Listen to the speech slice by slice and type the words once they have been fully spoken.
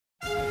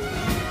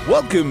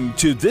Welcome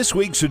to this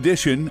week's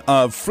edition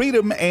of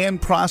Freedom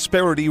and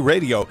Prosperity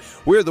Radio.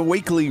 We're the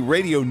weekly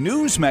radio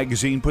news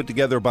magazine put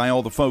together by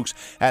all the folks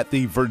at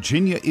the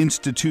Virginia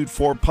Institute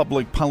for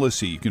Public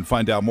Policy. You can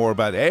find out more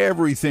about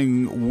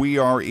everything we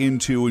are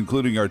into,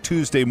 including our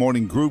Tuesday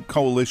morning group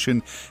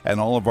coalition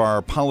and all of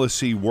our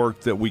policy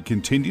work that we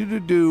continue to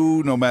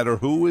do, no matter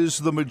who is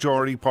the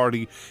majority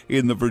party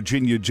in the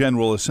Virginia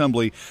General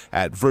Assembly,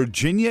 at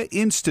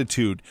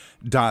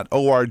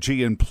virginiainstitute.org.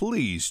 And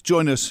please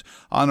join us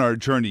on our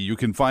journey. You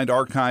can find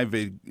archive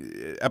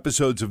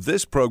episodes of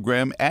this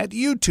program at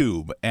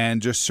YouTube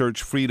and just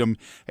search Freedom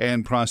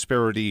and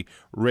Prosperity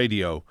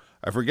Radio.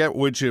 I forget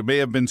which. It may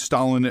have been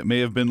Stalin, it may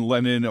have been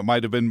Lenin, it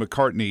might have been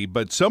McCartney,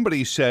 but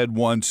somebody said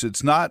once,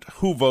 it's not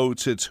who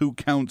votes, it's who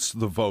counts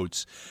the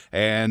votes.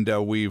 And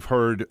we've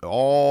heard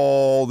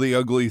all the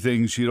ugly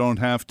things. You don't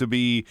have to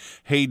be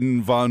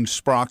Hayden von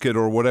Sprocket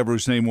or whatever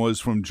his name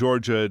was from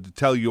Georgia to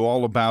tell you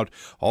all about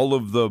all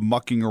of the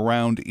mucking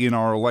around in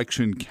our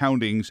election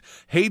countings.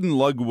 Hayden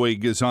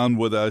Ludwig is on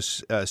with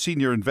us,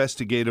 senior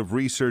investigative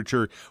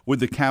researcher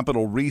with the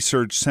Capital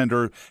Research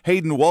Center.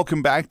 Hayden,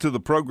 welcome back to the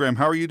program.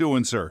 How are you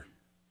doing, sir?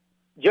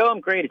 Joe,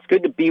 I'm great. It's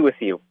good to be with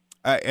you.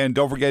 And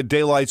don't forget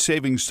daylight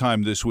savings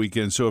time this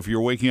weekend. So if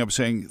you're waking up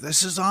saying,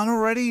 this is on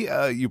already,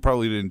 you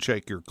probably didn't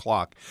check your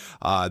clock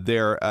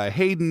there.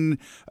 Hayden,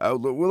 well,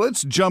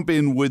 let's jump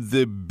in with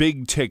the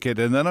big ticket,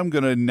 and then I'm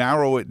going to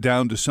narrow it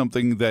down to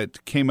something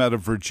that came out of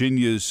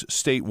Virginia's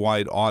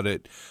statewide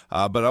audit.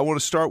 But I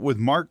want to start with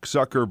Mark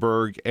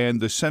Zuckerberg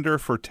and the Center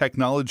for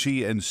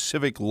Technology and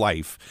Civic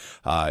Life.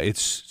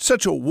 It's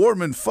such a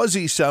warm and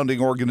fuzzy sounding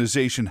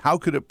organization. How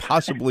could it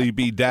possibly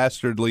be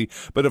dastardly?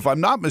 But if I'm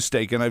not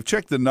mistaken, I've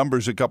checked the numbers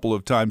a couple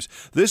of times.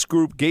 This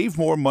group gave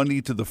more money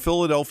to the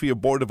Philadelphia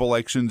Board of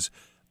Elections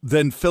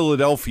than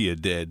Philadelphia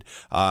did,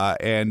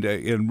 and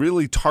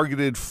really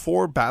targeted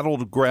 4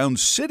 battleground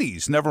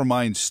cities, never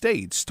mind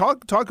states.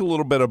 Talk a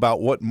little bit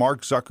about what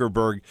Mark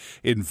Zuckerberg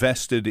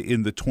invested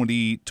in the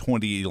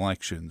 2020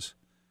 elections.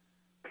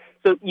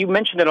 So you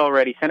mentioned it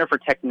already, Center for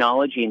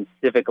Technology and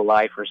Civic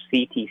Life, or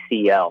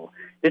CTCL.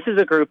 This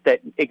is a group that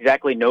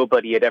exactly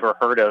nobody had ever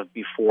heard of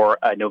before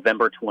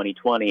November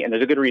 2020, and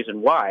there's a good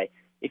reason why.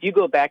 If you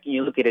go back and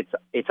you look at its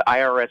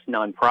IRS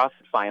nonprofit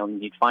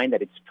filing, you'd find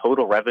that its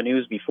total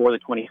revenues before the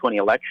 2020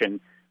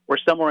 election were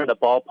somewhere in the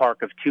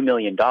ballpark of $2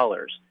 million.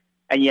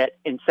 And yet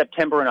in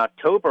September and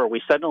October,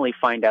 we suddenly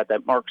find out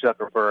that Mark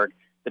Zuckerberg,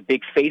 the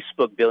big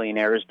Facebook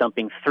billionaire, is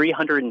dumping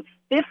 $350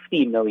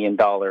 million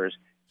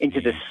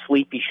into this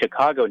sleepy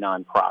Chicago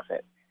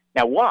nonprofit.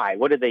 Now, why?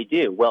 What did they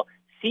do? Well,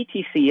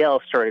 CTCL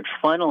started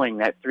funneling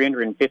that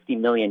 $350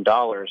 million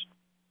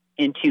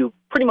into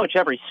pretty much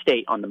every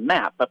state on the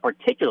map, but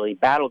particularly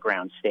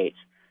battleground states.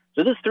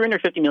 So this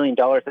 $350 million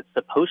that's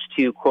supposed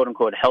to, quote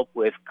unquote, help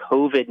with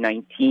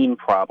COVID-19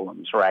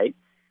 problems, right?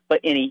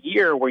 But in a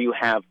year where you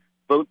have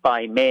vote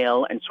by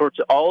mail and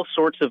all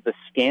sorts of the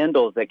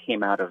scandals that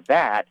came out of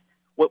that,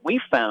 what we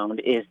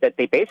found is that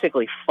they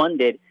basically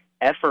funded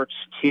efforts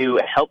to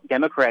help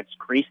Democrats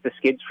grease the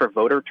skids for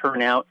voter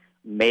turnout,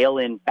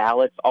 mail-in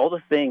ballots, all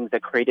the things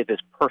that created this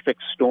perfect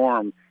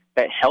storm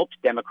that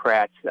helped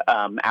Democrats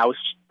oust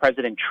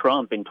President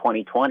Trump in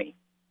 2020.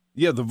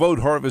 Yeah, the vote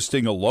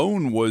harvesting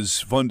alone was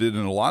funded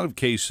in a lot of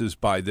cases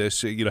by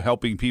this,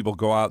 helping people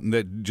go out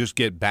and just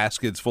get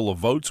baskets full of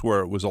votes where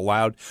it was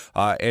allowed,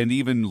 and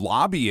even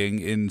lobbying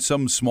in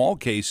some small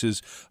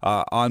cases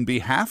on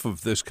behalf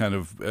of this kind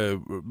of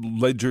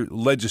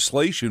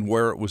legislation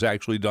where it was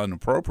actually done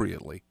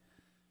appropriately.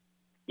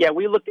 Yeah,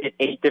 we looked at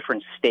 8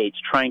 different states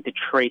trying to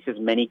trace as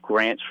many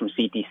grants from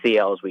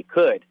CTCL as we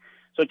could.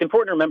 So it's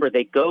important to remember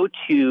they go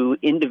to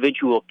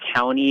individual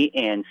county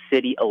and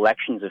city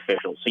elections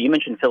officials. So you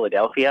mentioned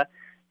Philadelphia.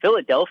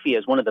 Philadelphia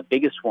is one of the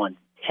biggest ones,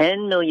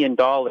 $10 million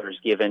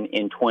given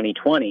in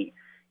 2020.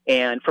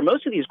 And for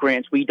most of these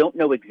grants, we don't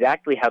know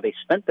exactly how they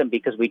spent them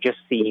because we just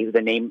see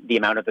the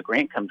amount of the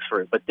grant come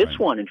through. But this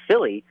one in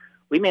Philly,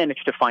 we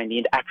managed to find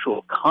the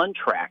actual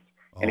contract,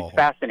 and it's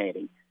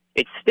fascinating.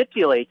 It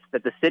stipulates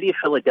that the city of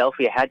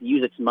Philadelphia had to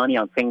use its money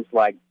on things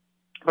like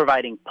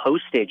providing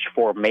postage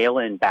for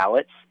mail-in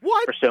ballots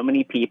for so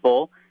many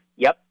people.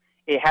 Yep.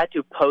 It had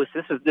to post,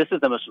 this is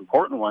the most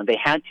important one, they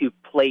had to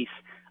place,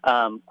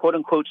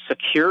 quote-unquote,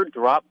 secure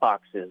drop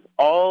boxes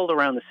all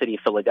around the city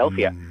of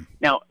Philadelphia.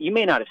 Now, you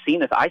may not have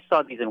seen this. I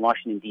saw these in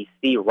Washington,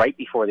 D.C. right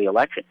before the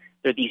election.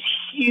 They're these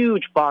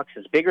huge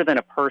boxes, bigger than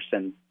a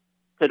person,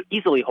 could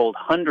easily hold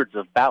hundreds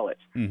of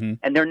ballots.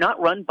 And they're not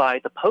run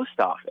by the post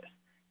office.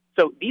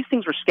 So these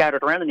things were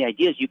scattered around, and the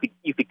idea is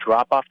you could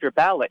drop off your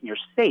ballot and you're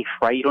safe,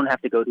 right? You don't have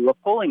to go to a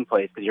polling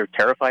place because you're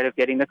terrified of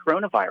getting the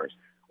coronavirus.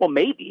 Well,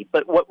 maybe,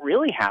 but what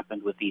really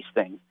happened with these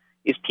things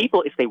is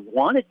people, if they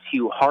wanted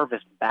to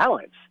harvest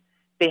ballots,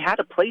 they had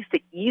a place to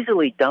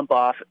easily dump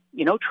off,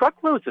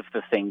 truckloads of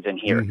the things in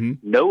here.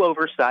 No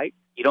oversight.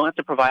 You don't have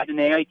to provide an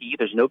AID.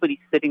 There's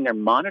nobody sitting there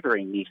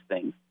monitoring these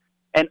things.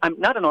 And I'm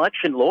not an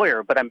election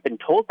lawyer, but I've been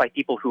told by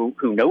people who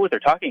know what they're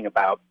talking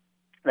about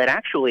that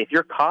actually if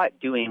you're caught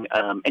doing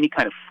any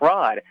kind of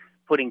fraud,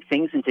 putting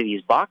things into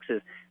these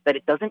boxes, that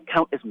it doesn't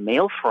count as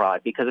mail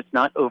fraud because it's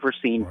not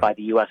overseen by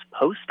the U.S.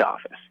 Post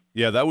Office.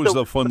 Yeah, that was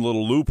the fun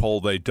little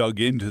loophole they dug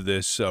into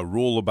this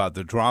rule about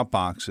the drop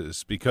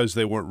boxes. Because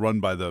they weren't run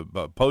by the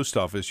post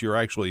office, you're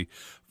actually,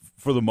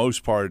 for the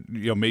most part,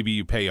 maybe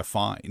you pay a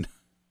fine.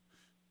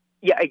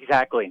 Yeah,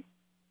 exactly.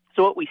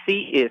 So what we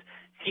see is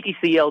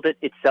CTCL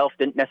itself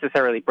didn't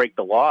necessarily break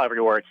the law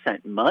everywhere it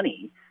sent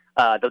money,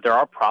 though there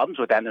are problems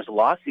with that, and there's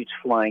lawsuits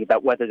flying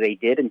about whether they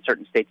did in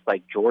certain states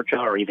like Georgia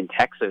or even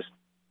Texas.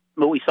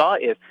 What we saw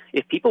is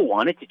if people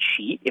wanted to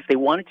cheat, if they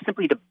wanted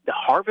simply to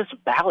harvest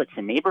ballots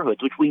in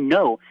neighborhoods, which we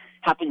know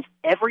happens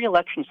every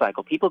election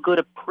cycle, people go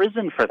to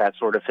prison for that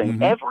sort of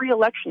thing every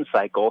election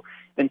cycle,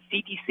 then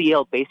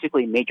CTCL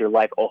basically made your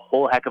life a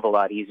whole heck of a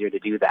lot easier to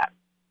do that.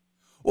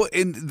 Well,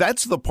 and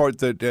that's the part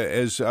that,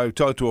 as I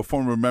talked to a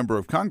former member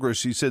of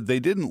Congress, he said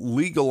they didn't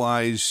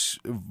legalize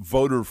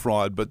voter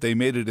fraud, but they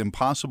made it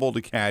impossible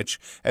to catch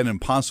and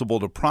impossible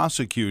to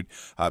prosecute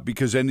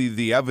because any of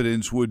the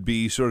evidence would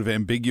be sort of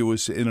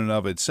ambiguous in and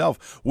of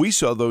itself. We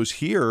saw those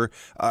here,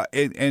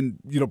 and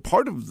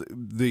part of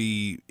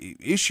the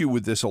issue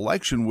with this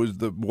election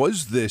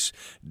was this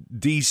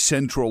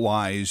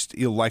decentralized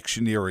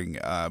electioneering.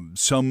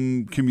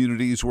 Some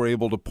communities were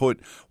able to put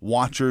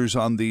watchers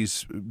on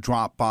these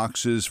drop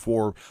boxes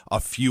for a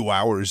few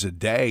hours a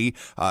day.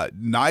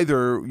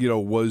 Neither,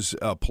 was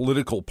a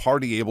political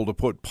party able to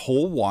put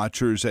poll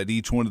watchers at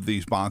each one of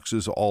these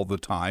boxes all the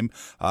time.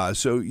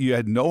 So you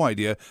had no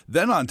idea.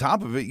 Then on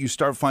top of it, you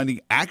start finding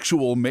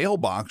actual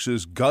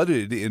mailboxes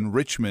gutted in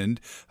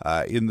Richmond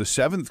in the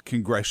 7th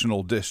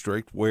Congressional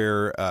District,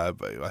 where I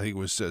think it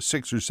was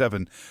 6 or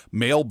 7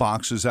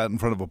 mailboxes out in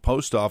front of a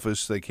post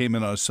office. They came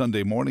in on a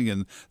Sunday morning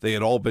and they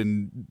had all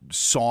been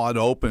sawed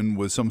open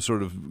with some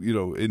sort of,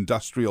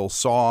 industrial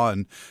saw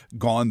and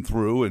gone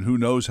through, and who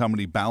knows how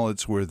many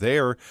ballots were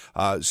there.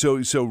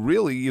 So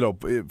really,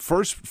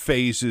 first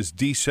phase is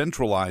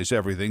decentralize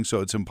everything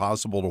so it's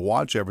impossible to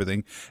watch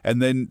everything,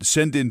 and then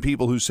send in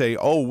people who say,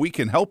 oh, we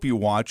can help you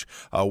watch.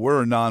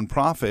 We're a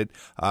nonprofit,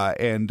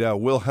 and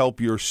we'll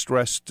help your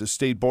stressed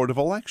state board of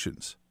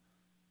elections.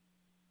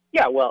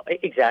 Yeah, well,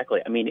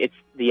 exactly. I mean,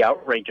 the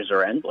outrages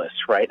are endless,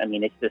 right? I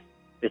mean, it's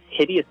this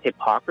hideous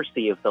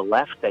hypocrisy of the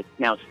left that's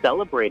now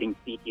celebrating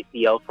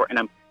CTCL for, and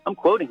I'm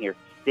quoting here,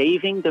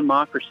 saving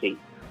democracy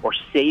or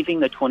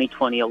saving the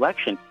 2020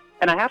 election.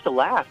 And I have to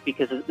laugh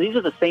because these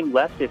are the same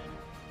leftists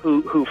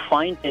who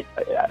find it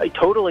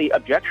totally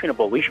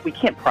objectionable. We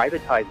can't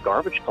privatize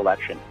garbage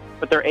collection,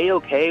 but they're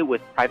A-OK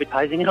with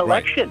privatizing an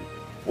election.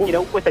 Right.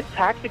 Well, with a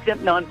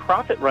tax-exempt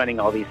nonprofit running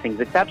all these things,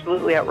 it's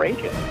absolutely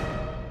outrageous.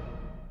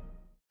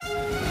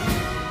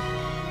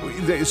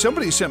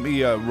 Somebody sent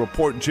me a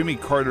report. Jimmy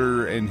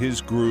Carter and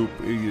his group,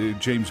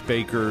 James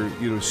Baker,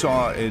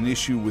 saw an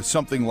issue with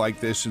something like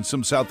this in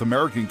some South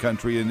American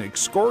country and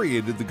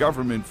excoriated the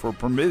government for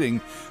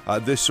permitting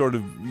this sort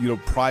of,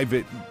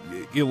 private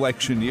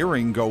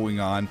electioneering going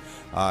on.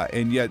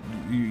 And yet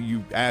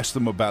you ask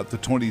them about the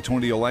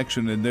 2020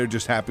 election and they're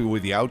just happy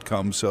with the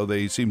outcome, so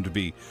they seem to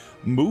be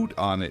moot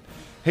on it.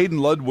 Hayden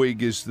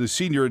Ludwig is the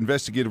senior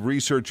investigative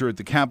researcher at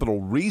the Capital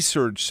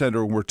Research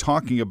Center. We're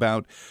talking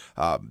about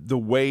the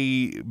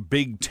way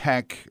big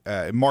tech,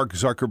 Mark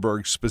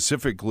Zuckerberg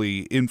specifically,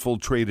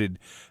 infiltrated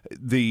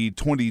the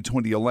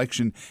 2020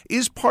 election.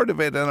 Is part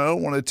of it, and I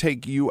don't want to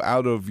take you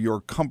out of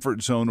your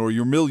comfort zone or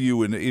your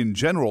milieu in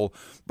general,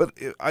 but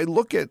I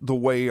look at the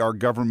way our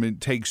government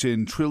takes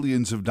in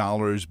trillions of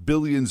dollars,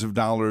 billions of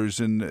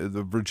dollars in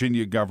the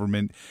Virginia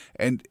government,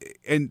 and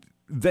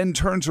then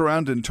turns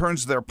around and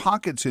turns their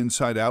pockets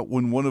inside out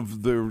when one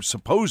of their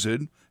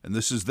supposed, and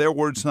this is their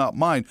words, not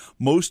mine,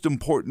 most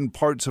important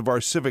parts of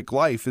our civic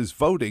life is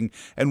voting,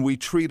 and we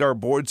treat our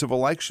boards of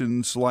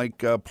elections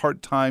like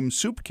part-time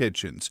soup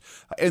kitchens.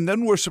 And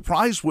then we're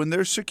surprised when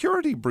there's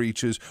security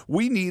breaches.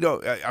 We need,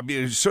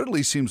 it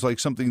certainly seems like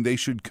something they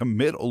should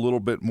commit a little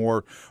bit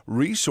more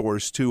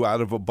resource to out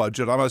of a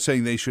budget. I'm not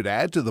saying they should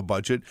add to the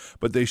budget,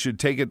 but they should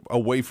take it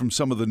away from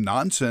some of the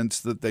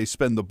nonsense that they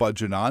spend the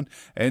budget on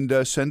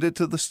and send it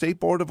to the State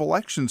Board of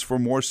Elections for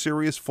more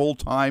serious,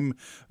 full-time,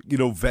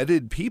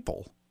 vetted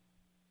people.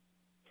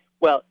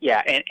 Well,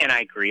 yeah, and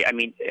I agree. I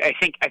mean, I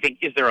think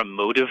is there a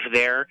motive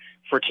there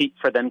for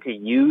them to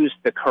use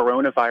the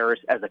coronavirus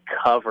as a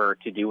cover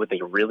to do what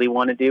they really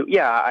want to do?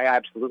 Yeah, I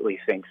absolutely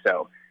think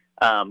so.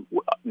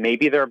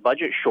 Maybe there are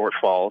budget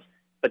shortfalls,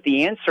 but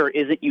the answer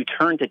isn't you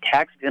turn to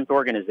tax-exempt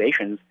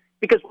organizations.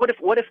 Because what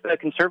if the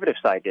conservative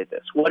side did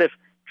this? What if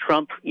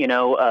Trump,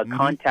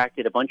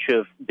 contacted a bunch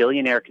of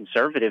billionaire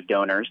conservative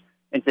donors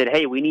and said,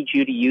 hey, we need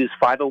you to use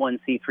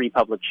 501c3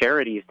 public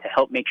charities to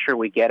help make sure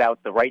we get out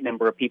the right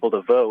number of people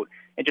to vote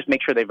and just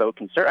make sure they vote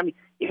conservative. I mean,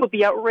 it would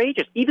be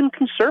outrageous. Even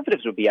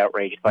conservatives would be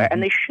outraged by it,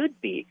 and they should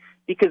be,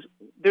 because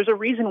there's a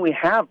reason we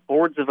have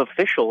boards of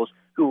officials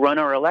who run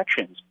our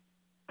elections.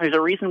 There's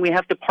a reason we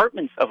have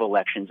departments of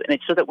elections, and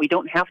it's so that we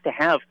don't have to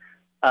have,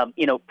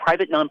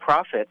 private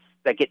nonprofits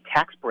that get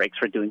tax breaks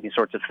for doing these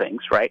sorts of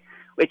things, right?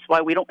 It's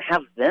why we don't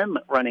have them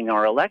running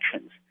our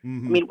elections.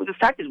 Mm-hmm. I mean, the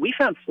fact is we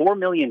found $4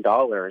 million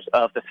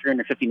of the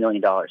 $350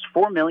 million,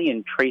 $4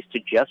 million traced to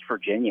just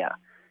Virginia.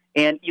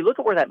 And you look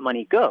at where that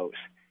money goes.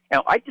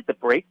 Now, I did the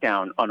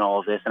breakdown on all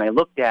of this, and I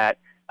looked at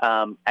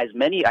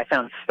I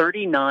found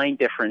 39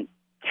 different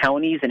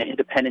counties and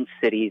independent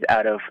cities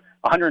out of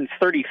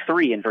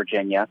 133 in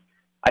Virginia.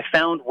 I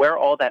found where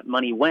all that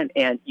money went,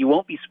 and you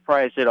won't be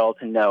surprised at all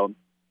to know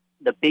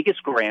the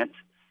biggest grants,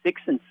 6-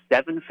 and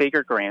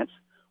 7-figure grants,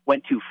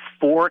 went to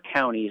 4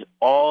 counties,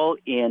 all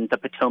in the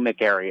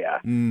Potomac area,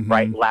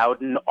 right?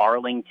 Loudoun,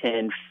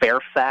 Arlington,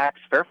 Fairfax.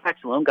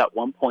 Fairfax alone got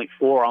 $1.4,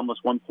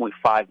 almost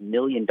 $1.5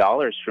 million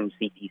from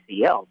CTCL.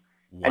 Wow.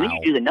 And then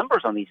you do the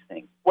numbers on these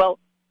things. Well,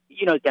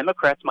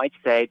 Democrats might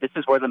say this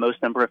is where the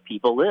most number of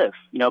people live.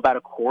 About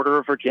a quarter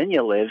of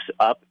Virginia lives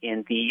up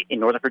in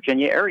Northern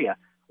Virginia area.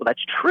 Well,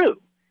 that's true.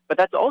 But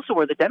that's also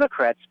where the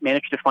Democrats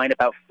manage to find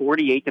about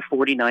 48 to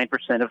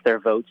 49% of their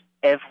votes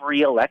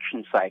every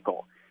election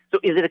cycle. So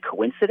is it a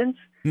coincidence?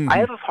 I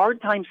have a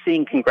hard time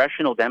seeing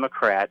congressional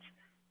Democrats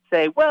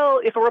say,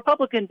 well, if a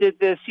Republican did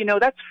this,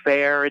 that's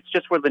fair. It's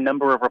just where the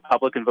number of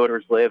Republican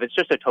voters live. It's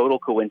just a total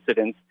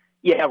coincidence.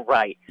 Yeah,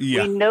 right.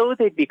 Yeah. We know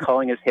they'd be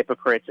calling us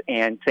hypocrites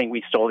and saying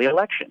we stole the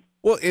election.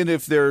 Well, and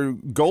if their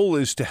goal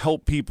is to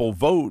help people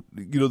vote,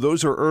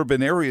 those are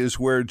urban areas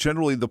where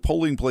generally the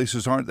polling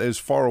places aren't as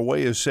far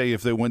away as, say,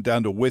 if they went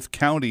down to Wythe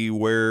County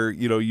where,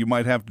 you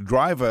might have to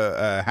drive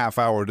a half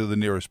hour to the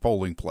nearest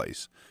polling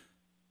place.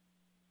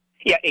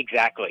 Yeah,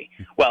 exactly.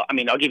 Well,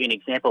 I'll give you an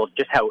example of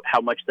just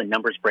how much the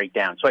numbers break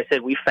down. So I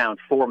said we found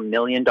 $4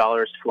 million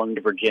flowing to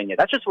Virginia.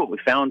 That's just what we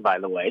found, by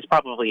the way. It's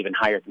probably even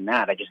higher than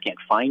that. I just can't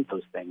find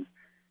those things.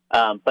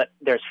 But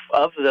there's,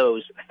 of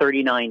those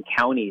 39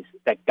 counties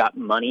that got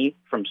money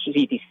from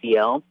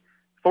CTCL,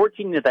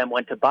 14 of them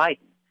went to Biden.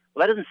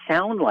 Well, that doesn't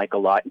sound like a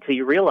lot until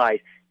you realize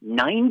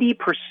 90%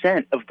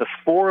 of the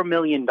 $4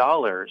 million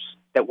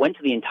that went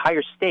to the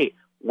entire state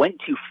went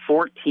to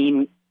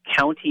 14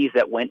 counties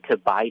that went to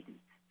Biden.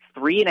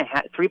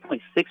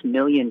 $3.6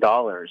 million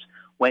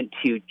went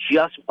to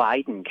just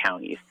Biden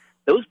counties.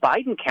 Those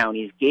Biden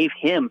counties gave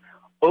him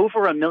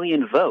over 1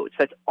 million votes.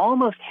 That's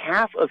almost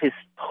half of his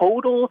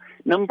total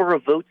number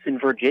of votes in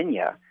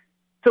Virginia.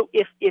 So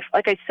if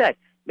like I said,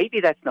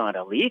 maybe that's not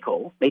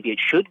illegal. Maybe it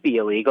should be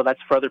illegal.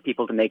 That's for other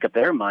people to make up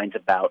their minds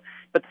about.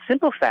 But the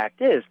simple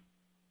fact is,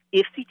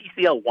 if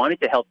CTCL wanted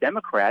to help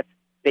Democrats,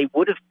 they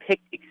would have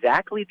picked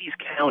exactly these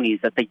counties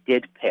that they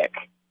did pick.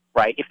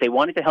 Right? If they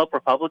wanted to help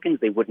Republicans,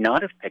 they would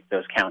not have picked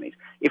those counties.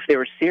 If they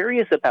were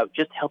serious about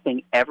just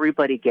helping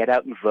everybody get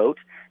out and vote,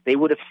 they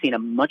would have seen a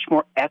much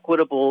more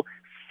equitable,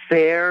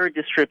 fair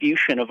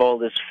distribution of all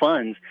this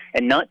funds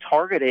and not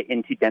target it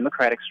into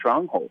Democratic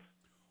strongholds.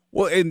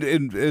 Well, and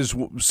as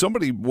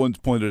somebody once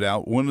pointed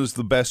out, when is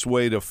the best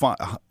way to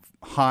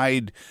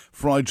hide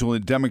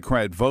fraudulent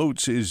Democrat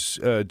votes is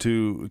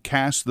to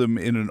cast them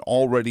in an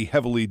already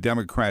heavily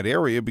Democrat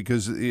area,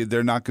 because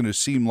they're not going to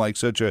seem like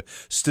such a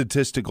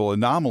statistical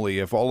anomaly.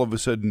 If all of a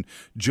sudden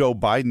Joe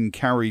Biden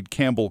carried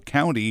Campbell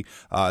County,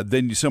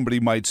 then somebody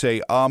might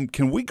say,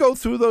 can we go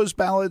through those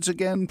ballots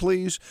again,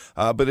 please?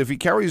 But if he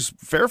carries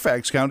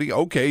Fairfax County,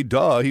 okay,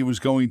 duh, he was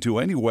going to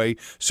anyway.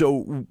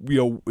 So,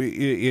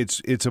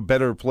 it's a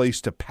better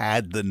place to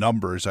pad the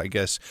numbers, I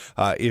guess,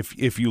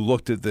 if you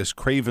looked at this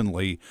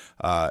cravenly.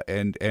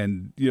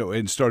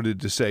 And started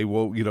to say,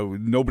 well,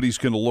 nobody's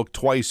going to look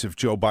twice if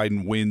Joe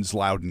Biden wins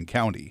Loudoun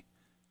County.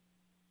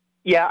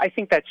 Yeah, I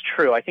think that's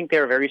true. I think they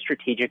were very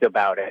strategic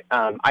about it.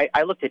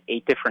 I looked at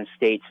 8 different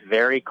states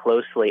very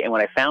closely, and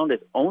what I found is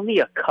only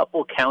a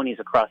couple counties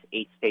across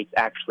 8 states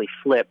actually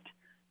flipped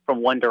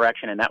from one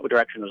direction, and that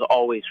direction was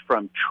always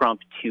from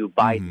Trump to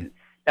Biden.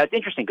 Now, it's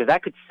interesting because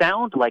that could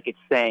sound like it's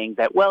saying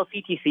that, well,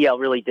 CTCL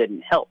really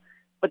didn't help.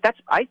 But that's,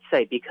 I'd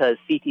say, because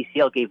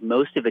CTCL gave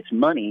most of its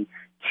money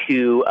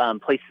to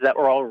places that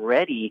were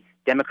already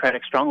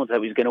Democratic strongholds that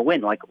was going to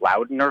win, like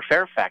Loudoun or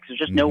Fairfax. There's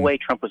just no way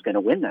Trump was going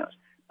to win those.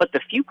 But the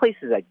few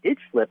places that did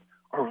flip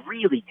are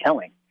really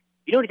telling.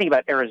 You know anything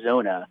about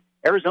Arizona?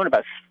 Arizona,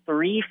 about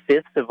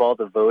 3/5 of all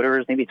the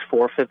voters, maybe it's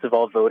 4/5 of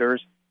all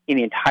voters in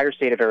the entire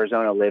state of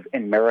Arizona live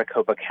in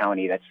Maricopa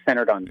County. That's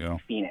centered on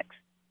Phoenix.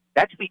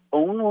 That's the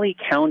only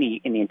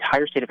county in the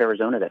entire state of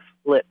Arizona that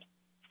flipped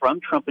from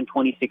Trump in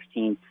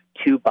 2016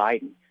 to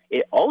Biden.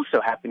 It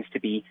also happens to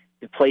be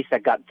the place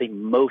that got the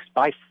most,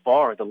 by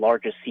far, the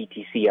largest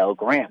CTCL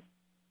grant.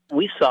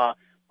 We saw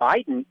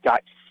Biden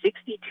got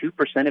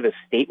 62% of his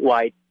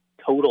statewide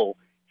total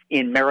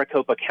in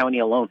Maricopa County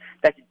alone.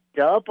 That's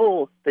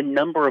double the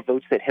number of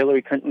votes that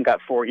Hillary Clinton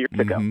got 4 years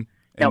ago.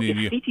 Now,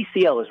 if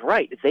CTCL is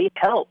right, they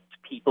helped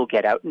people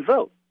get out and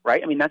vote,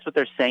 right? I mean, that's what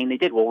they're saying they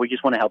did. Well, we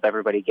just want to help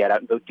everybody get out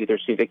and vote, do their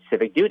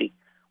civic duty.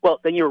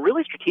 Well, then you're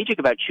really strategic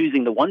about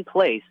choosing the one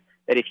place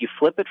that if you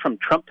flip it from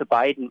Trump to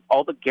Biden,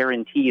 all the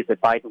guarantees that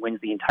Biden wins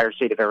the entire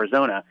state of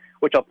Arizona,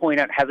 which I'll point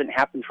out hasn't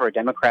happened for a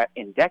Democrat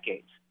in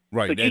decades.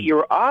 Right. So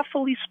you're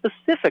awfully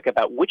specific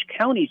about which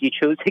counties you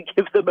chose to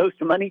give the most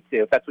money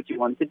to, if that's what you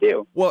wanted to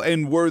do. Well,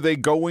 and were they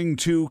going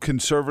to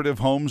conservative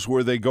homes?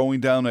 Were they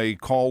going down a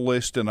call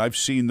list? And I've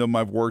seen them.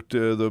 I've worked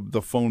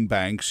the phone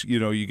banks.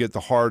 You know, you get the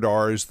hard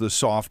R's, the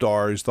soft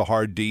R's, the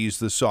hard D's,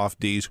 the soft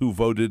D's, who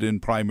voted in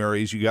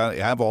primaries. You got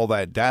to have all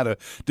that data.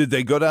 Did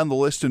they go down the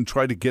list and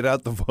try to get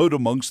out the vote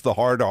amongst the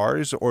hard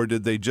R's, or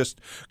did they just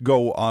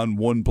go on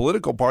one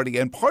political party?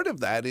 And part of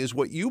that is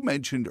what you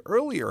mentioned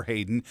earlier,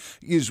 Hayden,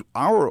 is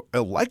our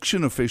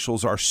election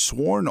officials are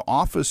sworn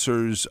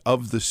officers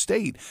of the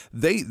state.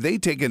 They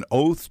take an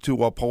oath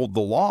to uphold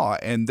the law,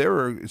 and there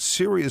are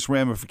serious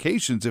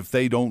ramifications if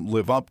they don't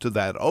live up to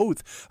that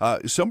oath.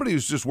 Somebody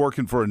who's just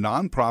working for a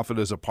nonprofit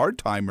as a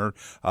part-timer,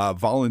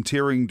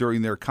 volunteering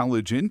during their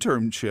college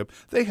internship,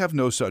 they have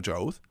no such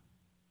oath.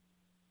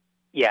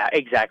 Yeah,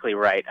 exactly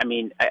right. I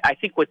mean, I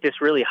think what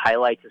this really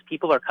highlights is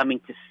people are coming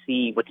to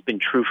see what's been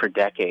true for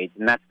decades,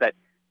 and that's that,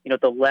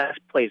 the left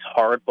plays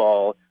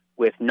hardball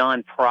with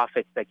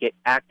nonprofits that get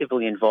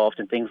actively involved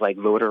in things like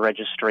voter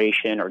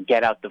registration or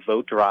get out the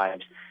vote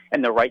drives,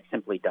 and the right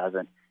simply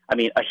doesn't. I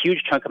mean, a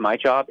huge chunk of my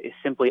job is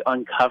simply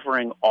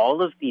uncovering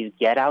all of these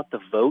get out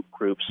the vote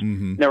groups.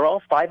 Mm-hmm. They're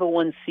all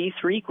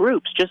 501c3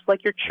 groups, just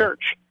like your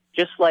church,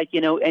 just like,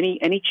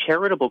 any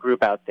charitable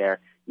group out there.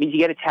 It means you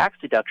get a tax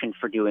deduction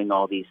for doing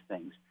all these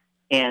things.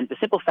 And the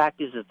simple fact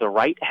is that the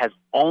right has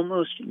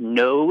almost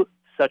no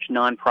such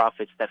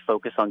nonprofits that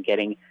focus on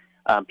getting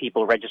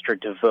people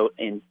registered to vote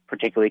in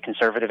particularly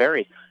conservative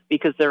areas,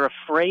 because they're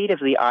afraid of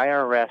the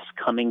IRS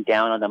coming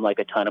down on them like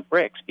a ton of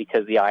bricks,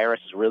 because the IRS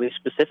is really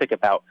specific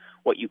about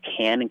what you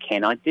can and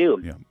cannot do.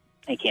 Yeah.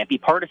 It can't be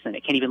partisan.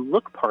 It can't even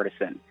look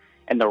partisan.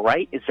 And the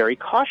right is very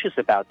cautious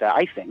about that,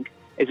 I think,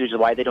 which is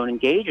why they don't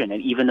engage in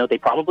it, even though they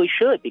probably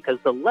should, because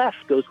the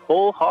left goes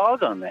whole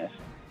hog on this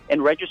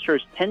and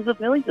registers tens of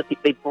millions of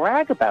people. They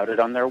brag about it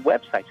on their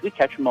websites. We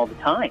catch them all the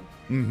time,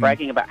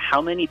 bragging about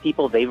how many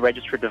people they've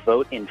registered to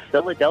vote in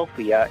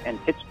Philadelphia and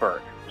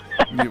Pittsburgh.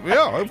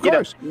 Yeah, of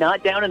course.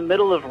 Not down in the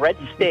middle of red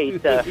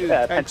state,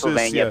 Texas,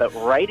 Pennsylvania, but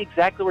right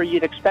exactly where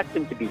you'd expect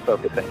them to be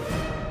focusing.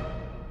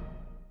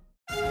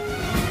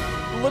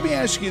 Let me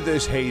ask you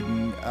this,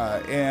 Hayden,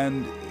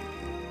 and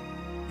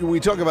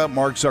we talk about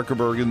Mark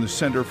Zuckerberg and the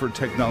Center for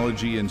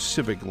Technology and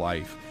Civic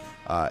Life.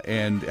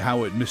 And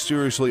how it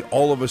mysteriously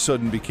all of a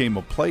sudden became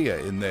a playa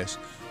in this.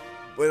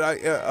 But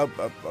a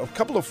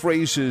couple of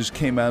phrases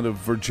came out of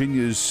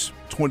Virginia's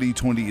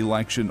 2020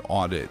 election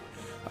audit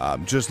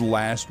just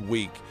last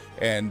week.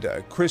 And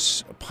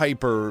Chris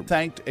Piper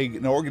thanked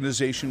an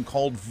organization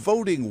called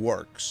Voting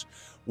Works,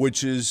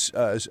 which is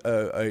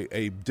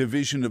a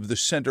division of the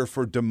Center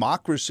for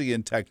Democracy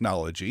and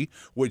Technology,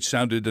 which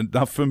sounded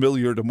enough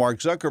familiar to Mark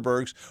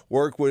Zuckerberg's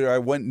work, where I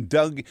went and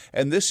dug.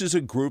 And this is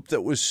a group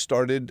that was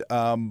started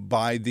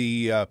by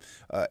the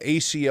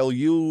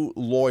ACLU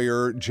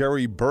lawyer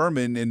Jerry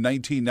Berman in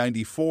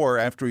 1994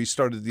 after he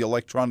started the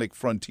Electronic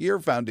Frontier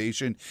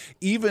Foundation.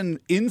 Even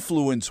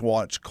Influence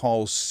Watch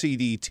calls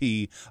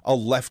CDT a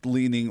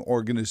left-leaning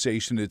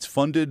organization. It's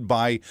funded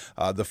by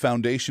the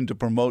Foundation to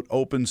Promote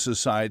Open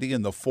Society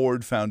and the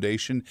Ford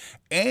Foundation,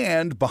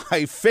 and by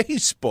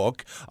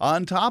Facebook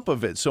on top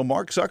of it. So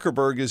Mark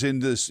Zuckerberg is in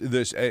this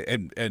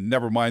and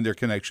never mind their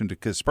connection to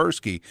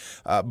Kaspersky.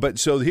 But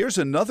so here's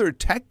another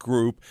tech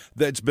group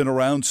that's been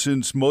around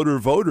since Motor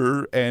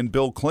Voter and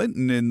Bill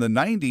Clinton in the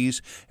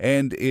 90s,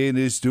 and it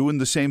is doing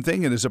the same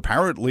thing and is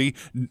apparently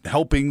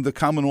helping the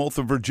Commonwealth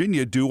of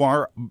Virginia do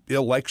our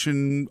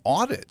election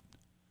audit.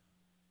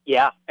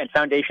 Yeah, and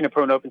Foundation to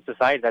Promote Open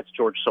Society, that's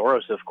George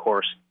Soros, of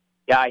course.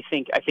 Yeah, I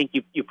think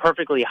you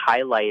perfectly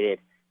highlighted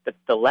that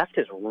the left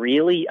has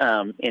really,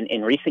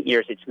 in recent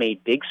years, it's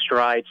made big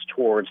strides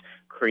towards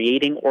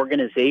creating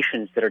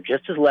organizations that are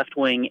just as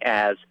left-wing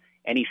as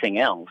anything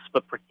else,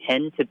 but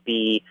pretend to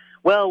be,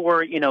 well,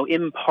 we're,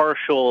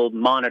 impartial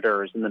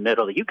monitors in the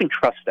middle. You can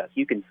trust us.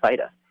 You can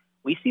cite us.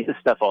 We see this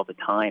stuff all the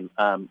time.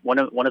 One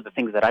of the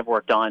things that I've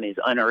worked on is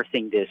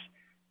unearthing this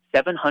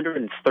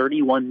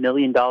 $731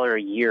 million a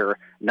year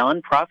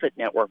nonprofit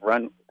network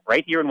run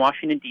right here in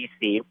Washington,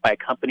 D.C., by a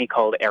company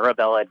called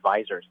Arabella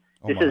Advisors.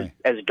 This is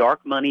as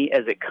dark money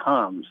as it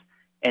comes.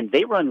 And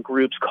they run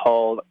groups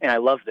called, and I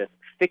love this,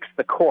 Fix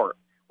the Court,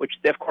 which,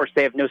 of course,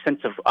 they have no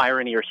sense of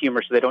irony or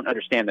humor, so they don't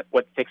understand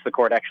what Fix the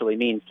Court actually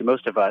means to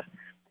most of us.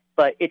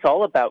 But it's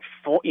all about,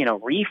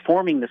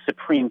 reforming the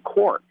Supreme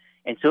Court.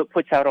 And so it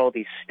puts out all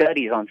these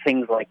studies on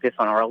things like this,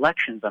 on our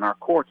elections, on our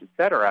courts, et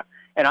cetera.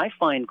 And I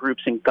find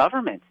groups in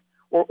government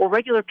or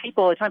regular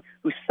people all the time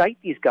who cite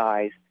these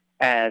guys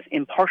as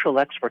impartial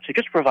experts who are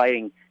just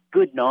providing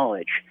good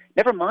knowledge.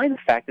 Never mind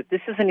the fact that this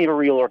isn't even a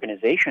real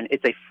organization.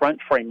 It's a front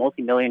for a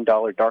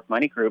multi-million-dollar dark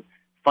money group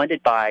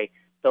funded by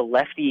the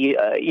lefty,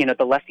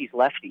 the lefty's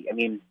lefty. I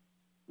mean,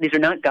 these are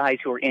not guys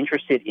who are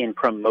interested in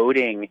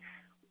promoting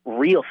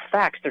real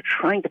facts. They're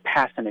trying to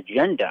pass an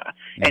agenda.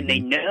 Mm-hmm. And they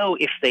know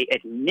if they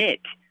admit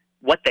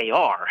what they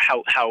are,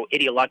 how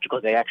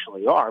ideological they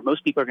actually are,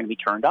 most people are going to be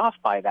turned off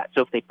by that.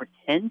 So if they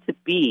pretend to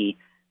be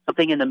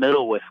something in the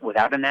middle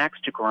without an axe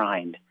to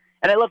grind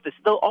And I love this.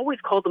 They'll always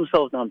call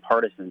themselves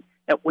nonpartisan.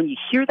 Now, when you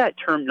hear that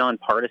term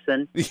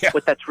nonpartisan,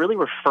 what that's really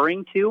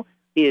referring to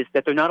is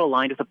that they're not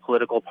aligned with a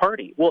political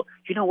party. Well,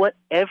 you know what?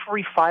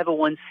 Every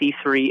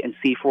 501c3 and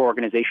C4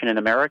 organization in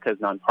America is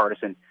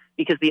nonpartisan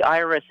because the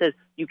IRS says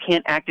you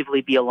can't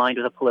actively be aligned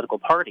with a political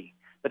party.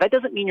 But that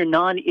doesn't mean you're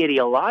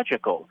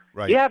non-ideological.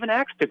 Right. You have an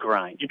axe to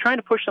grind. You're trying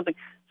to push something.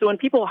 So when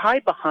people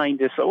hide behind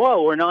this,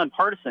 oh, we're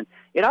nonpartisan,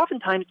 it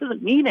oftentimes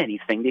doesn't mean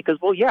anything because,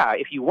 well, yeah,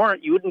 if you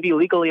weren't, you wouldn't be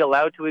legally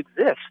allowed to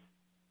exist.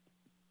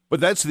 But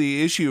that's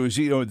the issue is,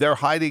 they're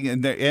hiding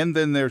and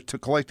then they're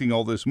collecting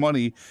all this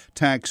money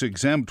tax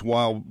exempt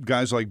while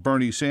guys like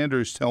Bernie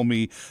Sanders tell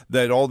me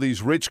that all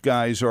these rich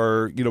guys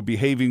are,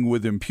 behaving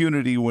with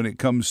impunity when it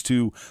comes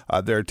to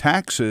their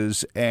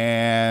taxes.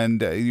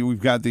 And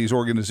we've got these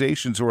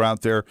organizations who are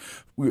out there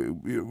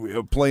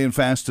playing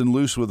fast and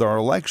loose with our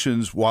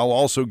elections while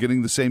also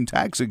getting the same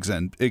tax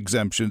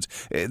exemptions.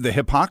 The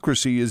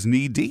hypocrisy is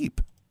knee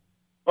deep.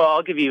 Well,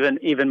 I'll give you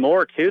even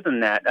more, too, than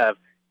that.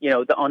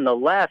 On the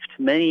left,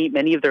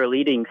 many of their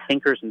leading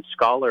thinkers and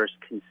scholars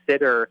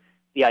consider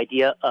the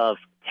idea of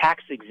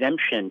tax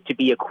exemption to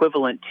be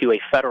equivalent to a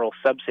federal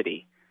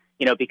subsidy,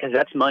 because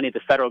that's money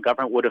the federal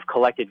government would have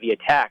collected via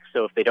tax.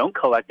 So if they don't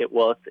collect it,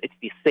 well, it's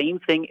the same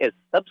thing as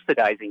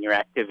subsidizing your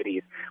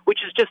activities, which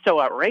is just so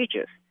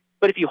outrageous.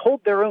 But if you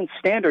hold their own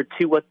standard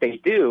to what they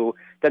do,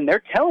 then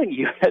they're telling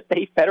you that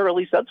they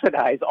federally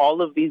subsidize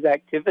all of these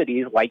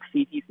activities like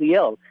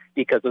CTCL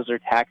because those are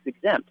tax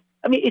exempt.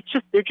 I mean,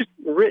 they're just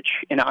rich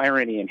in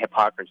irony and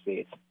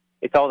hypocrisy.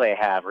 It's all they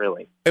have,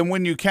 really. And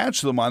when you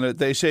catch them on it,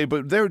 they say,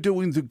 but they're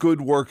doing the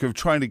good work of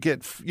trying to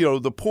get,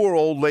 the poor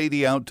old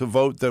lady out to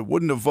vote that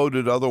wouldn't have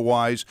voted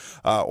otherwise,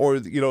 or,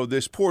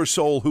 this poor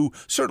soul who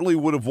certainly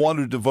would have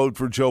wanted to vote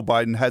for Joe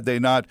Biden had they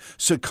not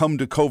succumbed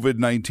to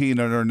COVID-19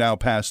 and are now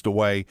passed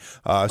away.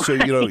 I'm sorry,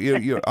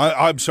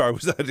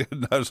 was that?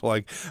 I was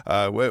like,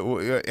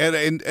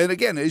 and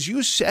again, as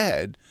you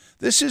said,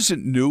 this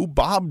isn't new.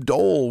 Bob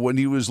Dole, when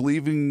he was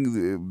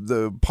leaving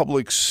the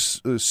public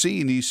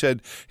scene, he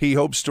said he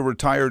hopes to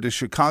retire to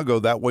Chicago.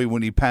 That way,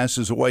 when he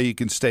passes away, he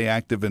can stay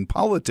active in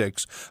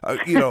politics.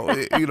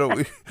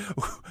 And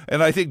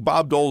I think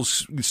Bob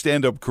Dole's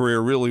stand-up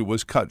career really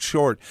was cut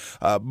short.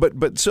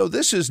 But so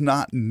this is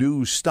not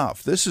new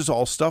stuff. This is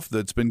all stuff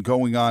that's been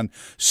going on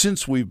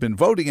since we've been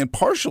voting. And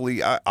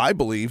partially, I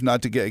believe,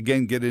 not to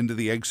get into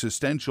the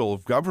existential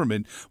of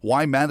government,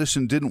 why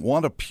Madison didn't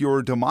want a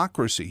pure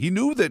democracy. He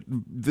knew that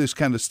this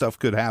kind of stuff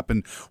could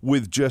happen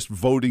with just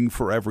voting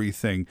for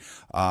everything.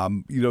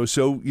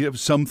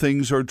 Some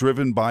things are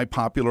driven by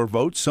popular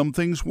votes, some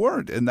things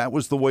weren't. And that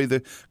was the way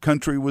the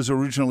country was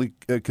originally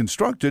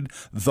constructed,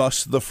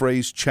 thus the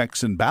phrase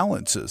checks and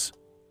balances.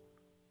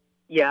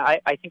 Yeah,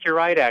 I think you're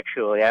right,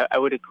 actually. I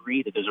would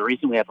agree that there's a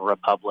reason we have a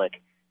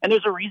republic. And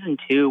there's a reason,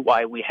 too,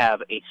 why we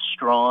have a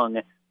strong,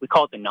 we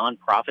call it the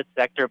nonprofit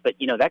sector, but,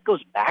 that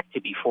goes back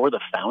to before the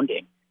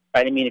founding.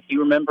 Right? I mean, if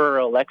you remember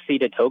Alexis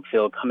de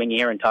Tocqueville coming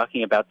here and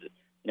talking about,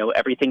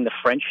 everything the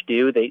French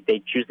do,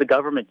 they choose the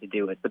government to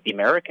do it. But the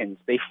Americans,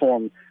 they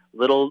form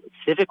little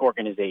civic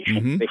organizations.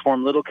 Mm-hmm. They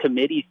form little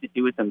committees to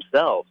do it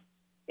themselves.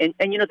 And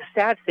the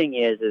sad thing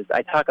is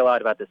I talk a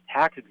lot about this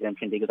tax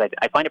exemption because I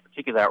find it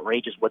particularly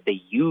outrageous what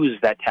they use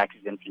that tax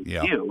exemption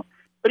to do.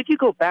 But if you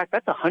go back,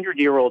 that's a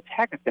 100-year-old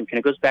tax exemption.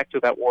 It goes back to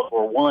about World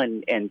War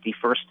I and the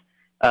first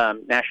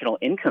national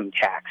income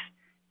tax.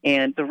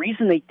 And the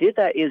reason they did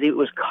that is it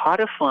was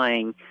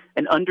codifying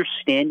an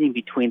understanding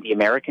between the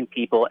American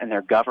people and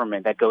their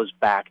government that goes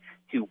back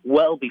to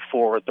well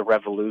before the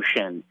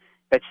revolution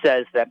that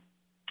says that,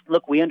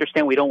 look, we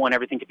understand we don't want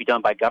everything to be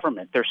done by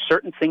government. There's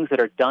certain things that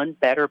are done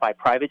better by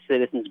private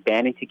citizens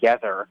banding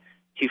together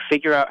to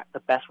figure out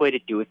the best way to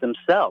do it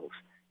themselves.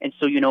 And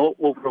so,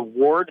 we'll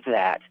reward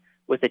that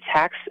with a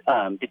tax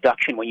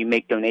deduction when you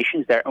make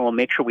donations there, and we'll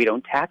make sure we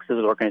don't tax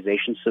those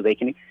organizations so they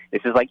can.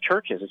 This is like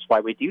churches. It's why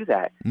we do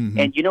that. Mm-hmm.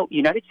 And,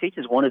 United States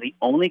is one of the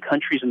only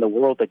countries in the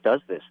world that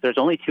does this. There's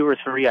only 2 or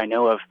 3 I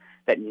know of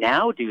that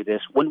now do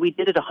this. When we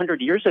did it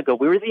 100 years ago,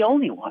 we were the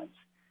only ones.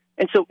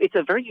 And so it's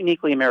a very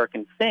uniquely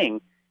American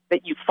thing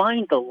that you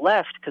find the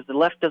left, because the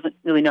left doesn't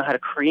really know how to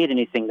create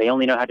anything. They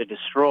only know how to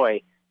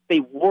destroy.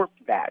 They warp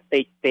that.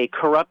 They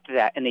corrupt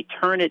that, and they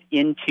turn it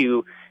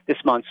into this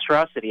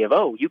monstrosity of,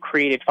 you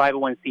created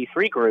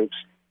 501c3 groups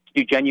to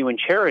do genuine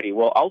charity.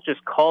 Well, I'll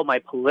just call my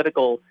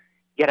political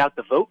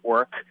get-out-the-vote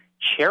work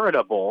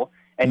charitable,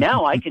 and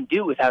now I can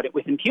do without it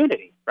with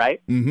impunity,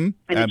 right? Mm-hmm.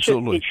 And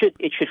absolutely.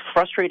 It should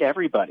frustrate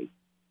everybody.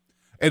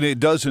 And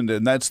it doesn't,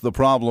 and that's the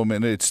problem.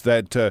 And it's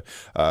that,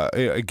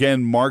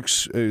 again,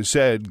 Marx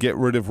said, get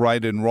rid of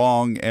right and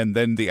wrong, and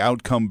then the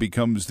outcome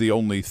becomes the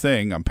only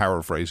thing. I'm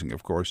paraphrasing,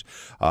 of course.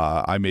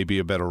 I may be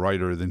a better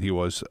writer than he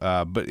was.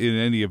 But in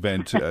any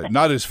event,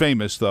 not as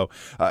famous, though.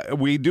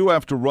 We do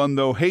have to run,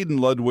 though. Hayden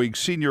Ludwig,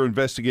 Senior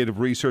Investigative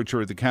Researcher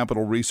at the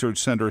Capital Research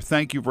Center,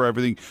 thank you for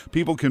everything.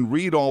 People can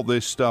read all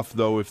this stuff,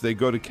 though, if they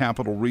go to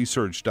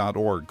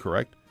capitalresearch.org,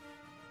 correct?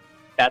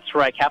 That's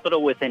right.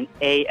 Capital with an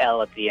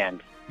A-L at the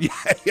end. Yeah,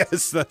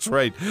 yes, that's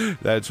right.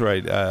 That's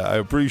right. I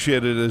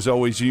appreciate it as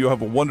always. You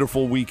have a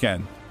wonderful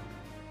weekend.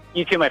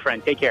 You too, my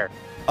friend. Take care.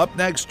 Up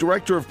next,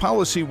 Director of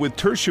Policy with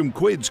Tertium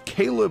Quid's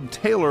Caleb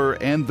Taylor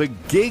and the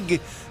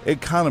gig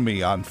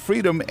economy on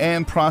Freedom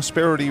and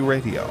Prosperity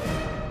Radio.